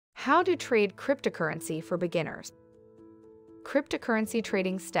How to trade cryptocurrency for beginners. Cryptocurrency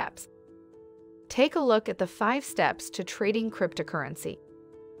trading steps. Take a look at the 5 steps to trading cryptocurrency.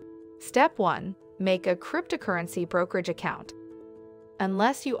 Step 1. Make a cryptocurrency brokerage account.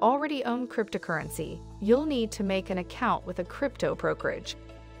 Unless you already own cryptocurrency, you'll need to make an account with a crypto brokerage.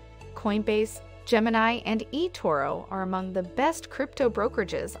 Coinbase, Gemini, and eToro are among the best crypto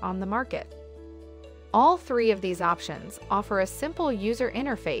brokerages on the market. All 3 of these options offer a simple user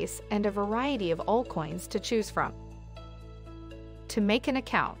interface and a variety of altcoins to choose from. To make an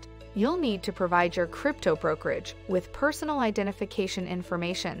account, you'll need to provide your crypto brokerage with personal identification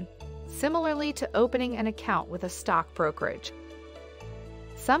information, similarly to opening an account with a stock brokerage.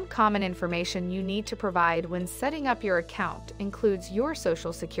 Some common information you need to provide when setting up your account includes your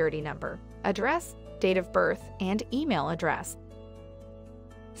social security number, address, date of birth, and email address.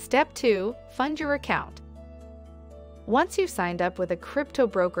 Step 2. Fund your account. Once you've signed up with a crypto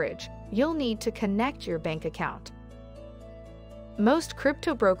brokerage, you'll need to connect your bank account. Most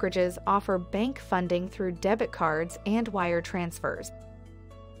crypto brokerages offer bank funding through debit cards and wire transfers.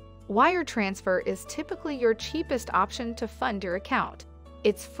 Wire transfer is typically your cheapest option to fund your account.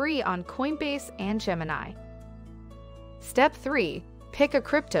 It's free on Coinbase and Gemini. Step 3. Pick a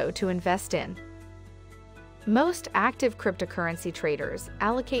crypto to invest in. Most active cryptocurrency traders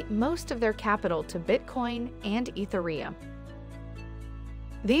allocate most of their capital to Bitcoin and Ethereum.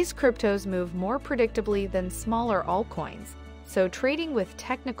 These cryptos move more predictably than smaller altcoins, so trading with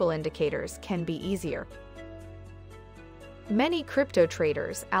technical indicators can be easier. Many crypto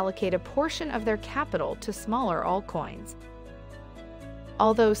traders allocate a portion of their capital to smaller altcoins.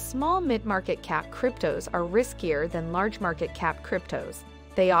 Although small mid-market cap cryptos are riskier than large market cap cryptos,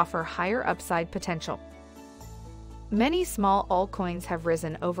 they offer higher upside potential. Many small altcoins have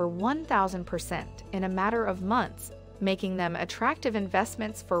risen over 1,000% in a matter of months, making them attractive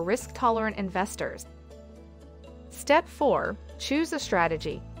investments for risk-tolerant investors. Step 4. Choose a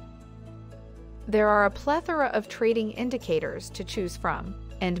strategy. There are a plethora of trading indicators to choose from,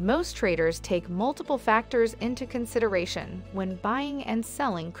 and most traders take multiple factors into consideration when buying and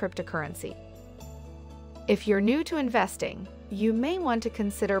selling cryptocurrency. If you're new to investing, you may want to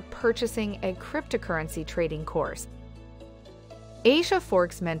consider purchasing a cryptocurrency trading course. Asia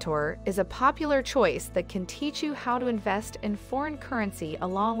Forks Mentor is a popular choice that can teach you how to invest in foreign currency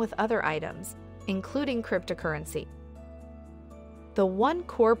along with other items, including cryptocurrency. The One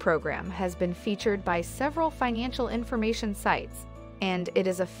Core program has been featured by several financial information sites, and it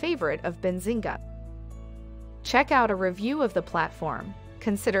is a favorite of Benzinga. Check out a review of the platform.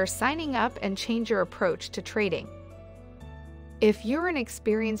 Consider signing up and change your approach to trading. If you're an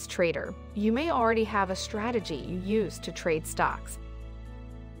experienced trader, you may already have a strategy you use to trade stocks.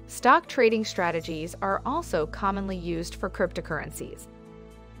 Stock trading strategies are also commonly used for cryptocurrencies.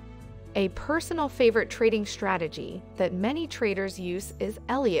 A personal favorite trading strategy that many traders use is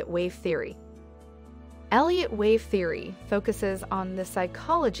Elliott wave theory. Elliott wave theory focuses on the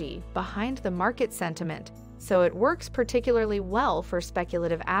psychology behind the market sentiment, so it works particularly well for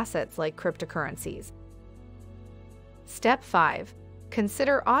speculative assets like cryptocurrencies. Step 5.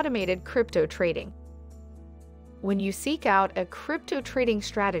 Consider automated crypto trading. When you seek out a crypto trading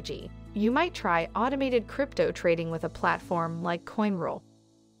strategy, you might try automated crypto trading with a platform like CoinRoll.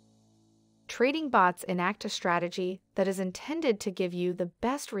 Trading bots enact a strategy that is intended to give you the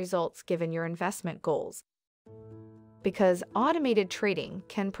best results given your investment goals. Because automated trading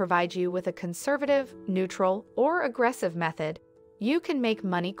can provide you with a conservative, neutral, or aggressive method, you can make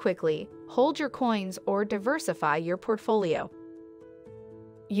money quickly, hold your coins, or diversify your portfolio.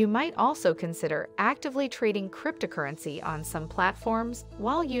 You might also consider actively trading cryptocurrency on some platforms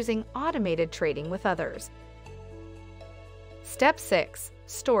while using automated trading with others. Step 6.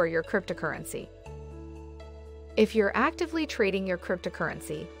 Store your cryptocurrency. If you're actively trading your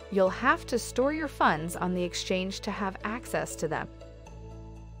cryptocurrency, you'll have to store your funds on the exchange to have access to them.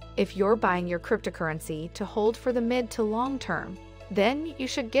 If you're buying your cryptocurrency to hold for the mid to long term, then you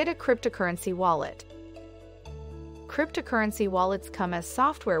should get a cryptocurrency wallet. Cryptocurrency wallets come as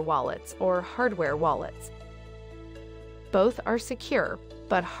software wallets or hardware wallets. Both are secure,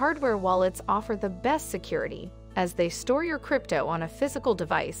 but hardware wallets offer the best security as they store your crypto on a physical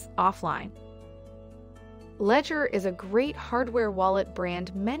device offline. Ledger is a great hardware wallet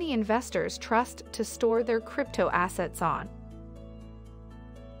brand many investors trust to store their crypto assets on.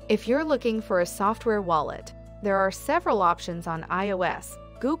 If you're looking for a software wallet, there are several options on iOS,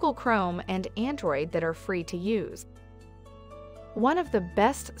 Google Chrome, and Android that are free to use. One of the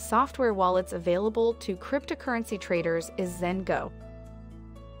best software wallets available to cryptocurrency traders is Zengo.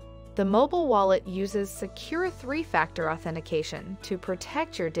 The mobile wallet uses secure three-factor authentication to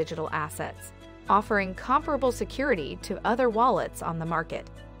protect your digital assets, offering comparable security to other wallets on the market.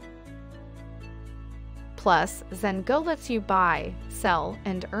 Plus, Zengo lets you buy, sell,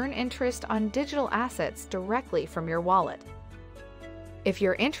 and earn interest on digital assets directly from your wallet. If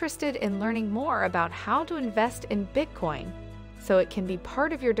you're interested in learning more about how to invest in Bitcoin so it can be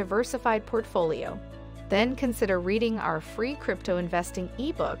part of your diversified portfolio, then consider reading our free crypto investing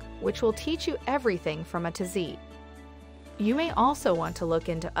ebook, which will teach you everything from A to Z. You may also want to look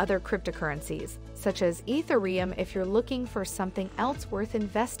into other cryptocurrencies, such as Ethereum if you're looking for something else worth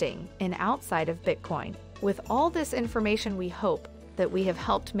investing in outside of Bitcoin. With all this information, we hope that we have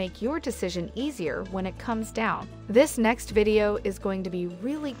helped make your decision easier when it comes down. This next video is going to be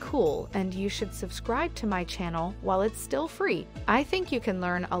really cool, and you should subscribe to my channel while it's still free. I think you can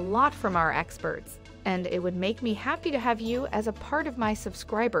learn a lot from our experts, and it would make me happy to have you as a part of my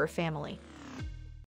subscriber family.